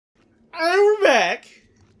And we're back.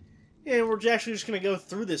 And we're actually just gonna go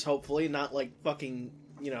through this, hopefully, not like fucking,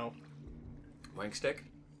 you know. Wank stick?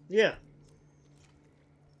 Yeah.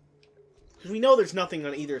 Because we know there's nothing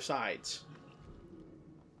on either sides.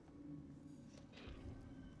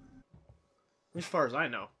 As far as I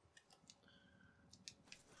know.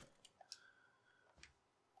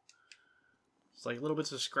 It's like little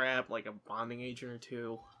bits of scrap, like a bonding agent or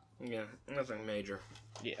two. Yeah, nothing major.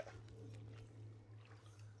 Yeah.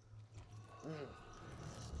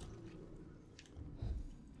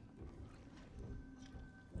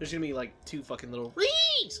 There's gonna be like two fucking little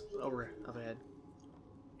reeds over up ahead.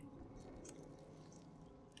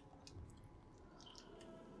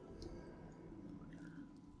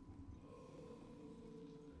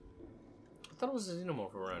 I thought it was a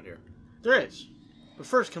xenomorph around here. There is. But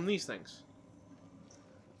first come these things.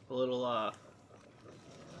 A little,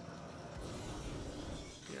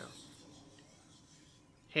 yeah.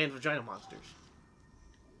 Hand vagina monsters.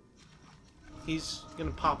 He's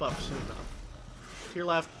gonna pop up soon enough. To your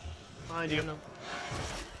left. Behind you.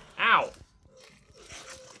 Ow!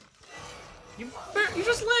 You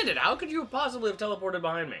just landed. How could you possibly have teleported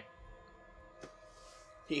behind me?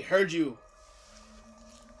 He heard you.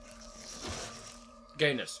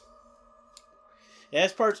 Gayness. Yeah,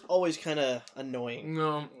 this part's always kind of annoying.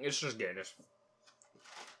 No, it's just gayness.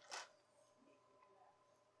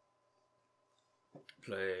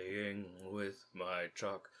 Playing with my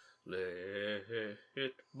chocolate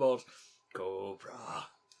balls. Cobra.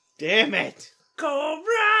 Damn it!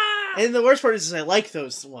 Cobra! And the worst part is I like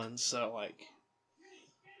those ones, so like...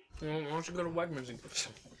 Well, why don't you go to Wegmans and get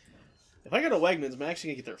some? If I go to Wegmans, I'm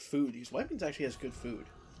actually gonna get their food. Because Wegmans actually has good food.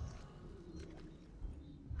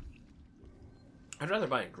 I'd rather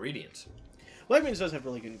buy ingredients. Wegmans does have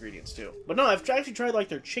really good ingredients, too. But no, I've actually tried, like,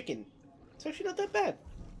 their chicken. It's actually not that bad.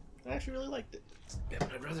 I actually really liked it. Yeah,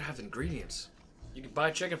 but I'd rather have ingredients. You can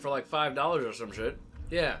buy chicken for like $5 or some shit.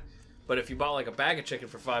 Yeah. But if you bought like a bag of chicken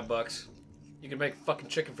for $5, you can make fucking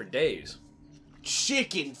chicken for days.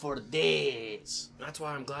 Chicken for days. That's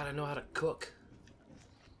why I'm glad I know how to cook.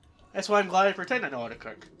 That's why I'm glad I pretend I know how to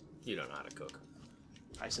cook. You don't know how to cook.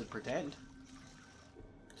 I said pretend.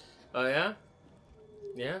 Oh, yeah?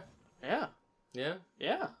 Yeah? Yeah. Yeah?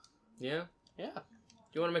 Yeah. Yeah? Yeah.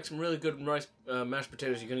 You want to make some really good rice mashed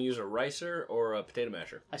potatoes, you're going to use a ricer or a potato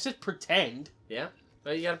masher? I said pretend. Yeah?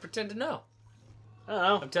 Well, you got to pretend to know. I don't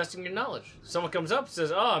know. I'm testing your knowledge. Someone comes up and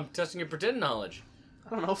says, oh, I'm testing your pretend knowledge. I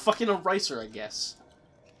don't know. Fucking a ricer, I guess.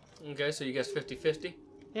 Okay, so you guess 50-50?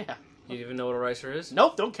 Yeah. You even know what a ricer is?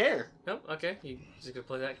 Nope, don't care. Nope, okay. You just gonna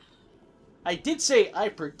play that? I did say I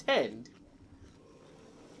pretend.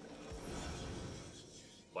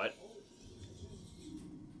 What?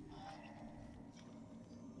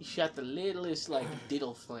 You shot the littlest, like,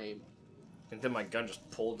 diddle flame. And then my gun just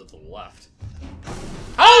pulled to the left.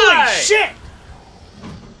 Holy Hey! shit!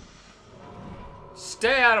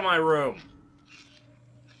 Stay out of my room!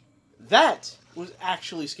 That was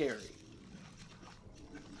actually scary.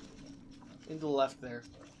 Into the left there.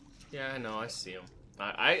 Yeah, I know, I see him.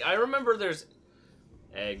 I remember there's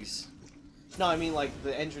eggs. No, I mean, like,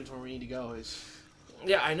 the entrance where we need to go is...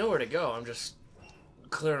 Yeah, I know where to go. I'm just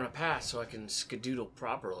clearing a path so I can skedoodle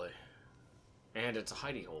properly. And it's a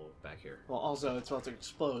hidey hole back here. Well, also, it's about to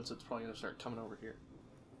explode, so it's probably going to start coming over here.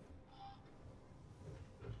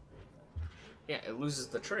 Yeah, it loses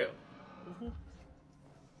the trail. Mm-hmm.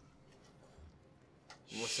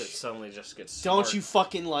 Unless it suddenly just gets smart. Don't you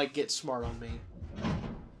fucking, like, get smart on me.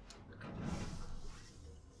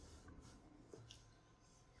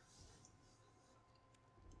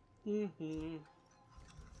 Mm-hmm.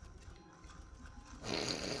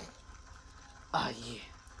 Ah, yeah.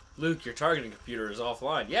 Luke, your targeting computer is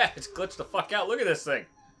offline. Yeah, it's glitched the fuck out. Look at this thing.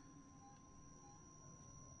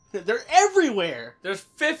 They're everywhere! There's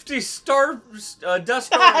 50 dust star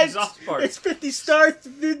exhaust parts. It's 50 stars.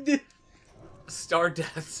 Star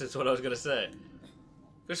deaths is what I was gonna say.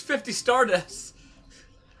 There's 50 star deaths.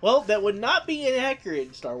 Well, that would not be inaccurate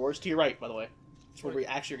in Star Wars. To your right, by the way. That's where we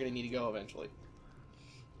actually are going to need to go eventually.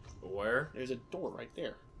 Where? There's a door right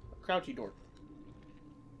there. A crouchy door.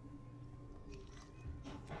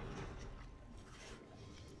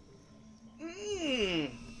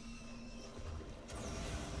 Mmm.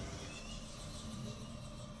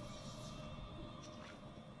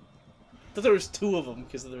 Thought there was two of them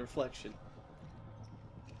because of the reflection.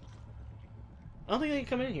 I don't think they can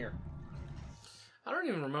come in here. I don't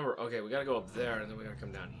even remember. Okay, we gotta go up there and then we gotta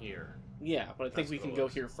come down here. Yeah, but I think That's we what can it go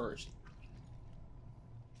was. here first.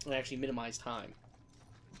 And actually minimize time.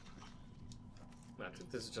 I think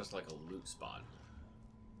this is just like a loot spot.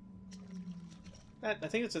 I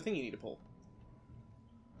think it's the thing you need to pull.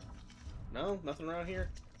 No? Nothing around here?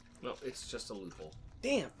 No, it's just a loophole.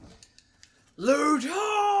 Damn. Loot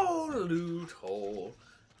hole! Loot hole.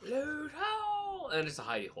 Loot hole! And it's a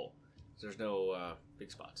hidey hole. There's no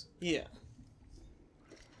big spots. Yeah.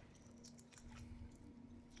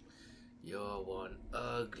 You're one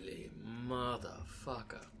ugly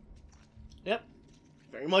motherfucker. Yep.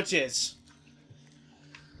 Very much is.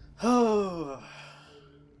 Oh.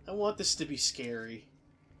 I want this to be scary.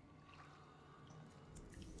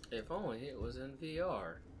 If only it was in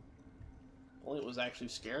VR. Well, it was actually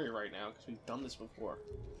scary right now because we've done this before.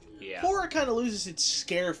 Yeah. Horror kind of loses its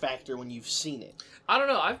scare factor when you've seen it. I don't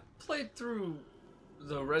know. I've played through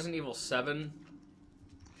the Resident Evil 7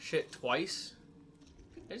 shit twice.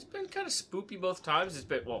 It's been kind of spoopy both times. It's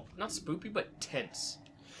been, well, not spoopy, but tense.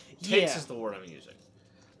 Tense is the word I'm using.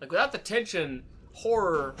 Like, without the tension,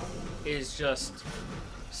 horror is just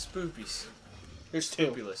spoopies. There's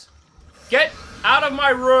two. Spoopyless. Get out of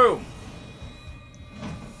my room!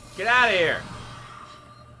 Get out of here!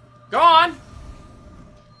 Go on!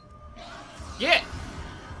 Get!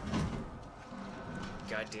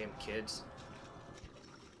 Goddamn kids.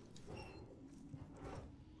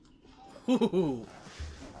 Ooh.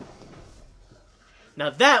 Now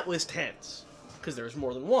that was tense. Because there was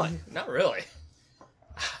more than one. Not really.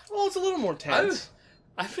 Well, it's a little more tense.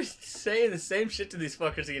 I've been saying the same shit to these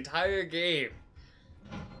fuckers the entire game.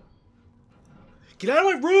 Get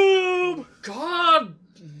out of my room! God,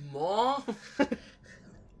 Mom! What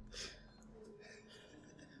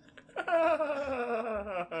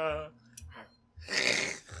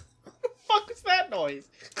the fuck is that noise?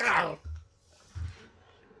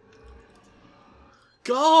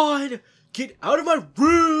 God! Get out of my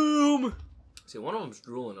room! See, one of them's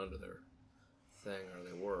drooling under their thing, or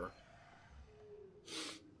they were.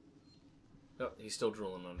 Oh, he's still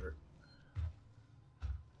drooling under it.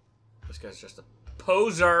 This guy's just a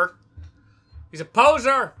poser! He's a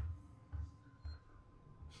poser!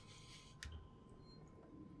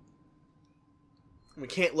 We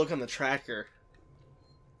can't look on the tracker.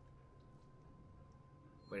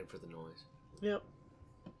 Waiting for the noise. Yep.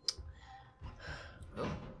 Oh.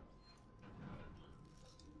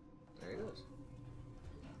 There he goes.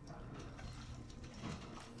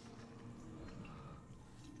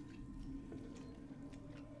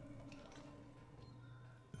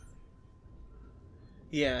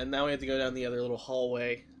 Yeah, and now we have to go down the other little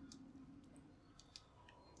hallway.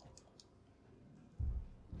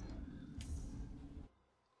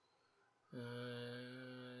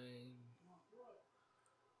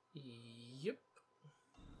 Yep.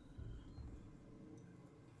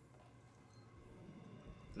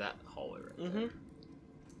 That hallway right there.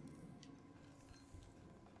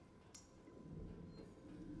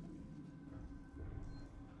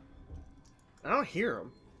 I don't hear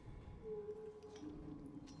them.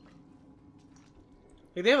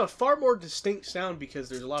 Like, they have a far more distinct sound because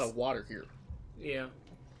there's a lot of water here. Yeah.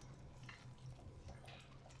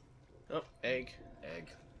 Oh, egg. Egg.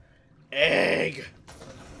 Egg!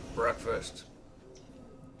 Breakfast.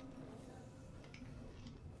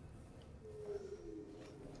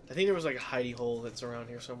 I think there was like a hidey hole that's around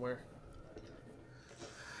here somewhere.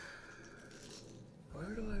 Where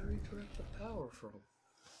do I redirect the power from?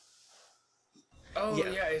 Oh, Yeah.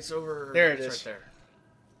 yeah, it's over. There it it's is. right there.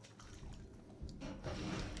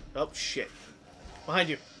 Oh, shit. Behind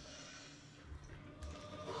you.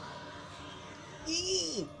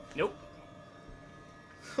 Eee! Nope.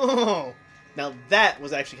 Oh, now that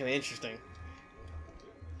was actually kind of interesting.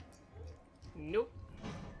 Nope.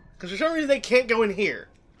 Because for some reason they can't go in here.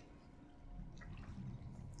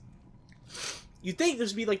 You'd think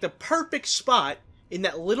this would be like the perfect spot in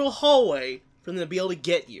that little hallway for them to be able to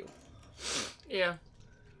get you. Yeah.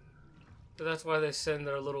 But that's why they send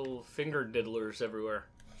their little finger diddlers everywhere.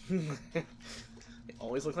 They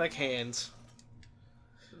always look like hands.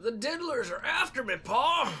 The diddlers are after me,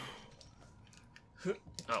 Pa!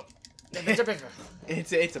 Oh.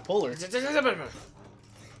 It's a puller.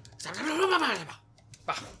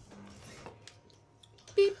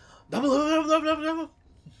 Beep. Double.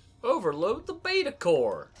 Overload the beta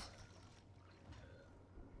core.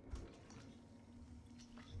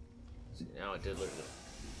 See, now a diddler.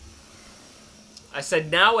 I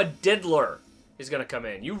said now a diddler is gonna come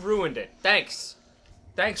in. You ruined it. Thanks.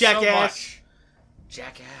 Thanks Jackass. so much.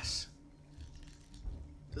 Jackass.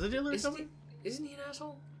 Is the diddler coming? Isn't he an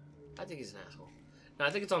asshole? I think he's an asshole. No,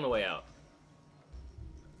 I think it's on the way out.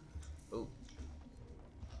 Ooh.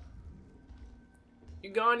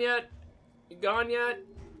 You gone yet? You gone yet?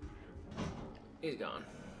 He's gone.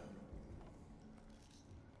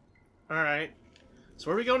 Alright. So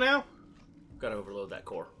where do we go now? Gotta overload that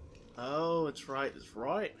core. Oh, it's right. It's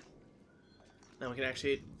right. Now we can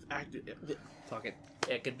actually act. Fuck it.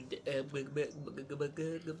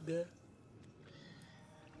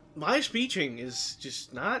 My speeching is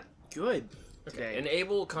just not good today.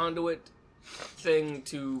 Enable conduit thing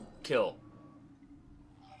to kill.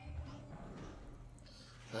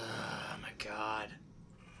 Oh my god.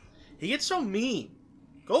 He gets so mean.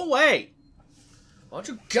 Go away. Why don't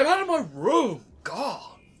you get out of my room?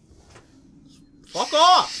 God. Fuck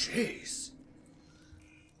off. Jeez.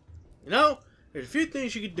 You know, there's a few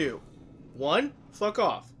things you could do. 1, fuck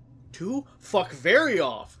off. 2, fuck very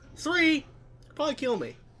off. 3, probably kill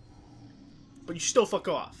me. But you still fuck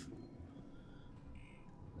off.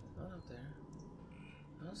 Not up there.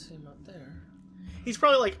 I don't see him up there. He's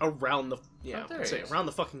probably like around the around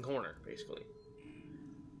the fucking corner, basically.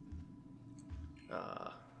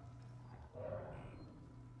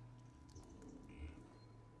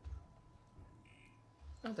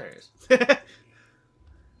 Oh, there he is.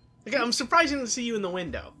 Okay, I'm surprised to see you in the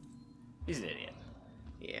window. He's an idiot.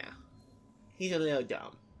 Yeah. He's a little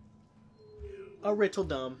dumb. A little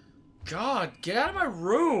dumb. God, get out of my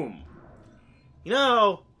room! You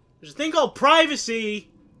know, there's a thing called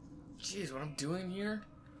privacy. Jeez, what I'm doing here?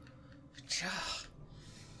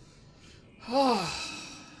 Oh.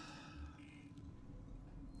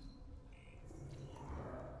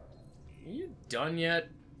 Are you done yet?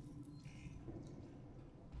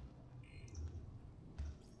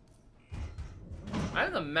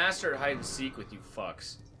 I'm the master at hide and seek with you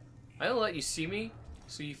fucks. I don't let you see me,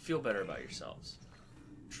 so you feel better about yourselves.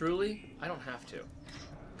 Truly, I don't have to,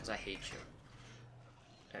 because I hate you.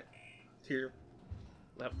 And here.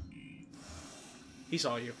 Yep. He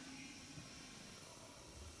saw you.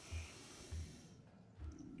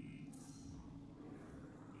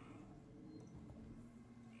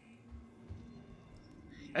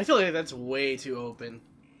 I feel like that's way too open.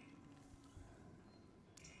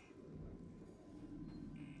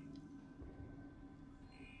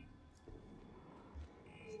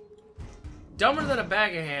 Dumber than a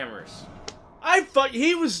bag of hammers.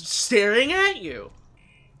 He was staring at you.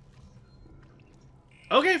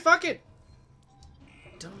 Okay, fuck it.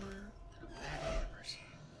 Dumber than a bag of hammers.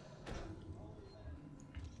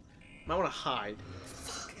 Might want to hide.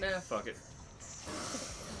 Nah, fuck it.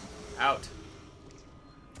 Out.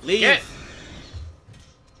 Leave. Get.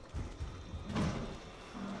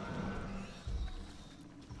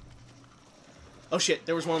 Oh shit,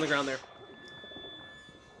 there was one on the ground there.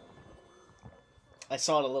 I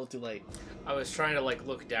saw it a little too late. I was trying to like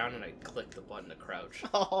look down and I clicked the button to crouch.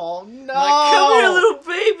 Oh no! Like, come here, little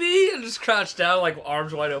baby! And just crouched down, like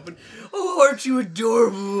arms wide open. Oh, aren't you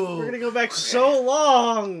adorable? We're gonna go back so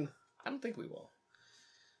long. I don't think we will.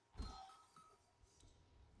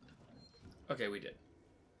 Okay, we did.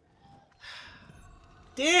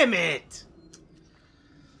 Damn it!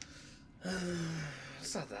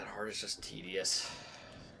 It's not that hard. It's just tedious.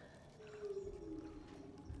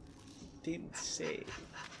 Didn't say.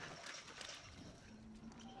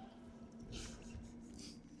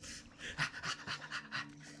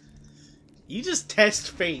 You just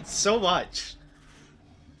test fate so much.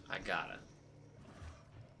 I gotta.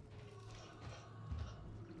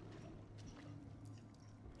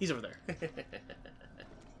 He's over there.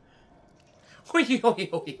 Hoi, hoi, hoi,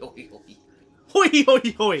 hoi, hoi. Hoi,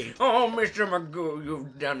 hoi, hoi. Oh, Mr. Magoo,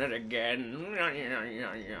 you've done it again.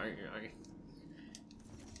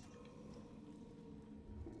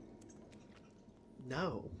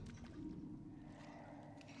 No.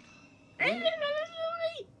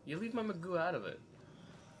 You leave my Magoo out of it.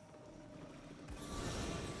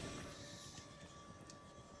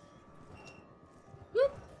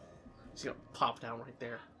 Whoop. He's gonna pop down right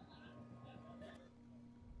there.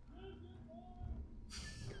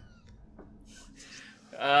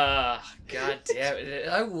 God damn it.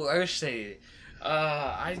 I wish they...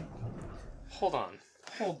 Hold on.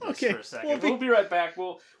 Hold this for a second. We'll be right back.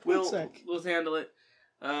 We'll handle it.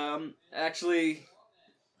 Actually...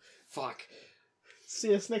 Fuck.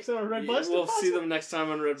 See us next time on Red Buster. We'll see them next time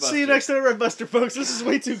on Red Buster. See you next time on Red Buster, folks. This is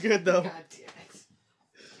way too good, though. God damn it.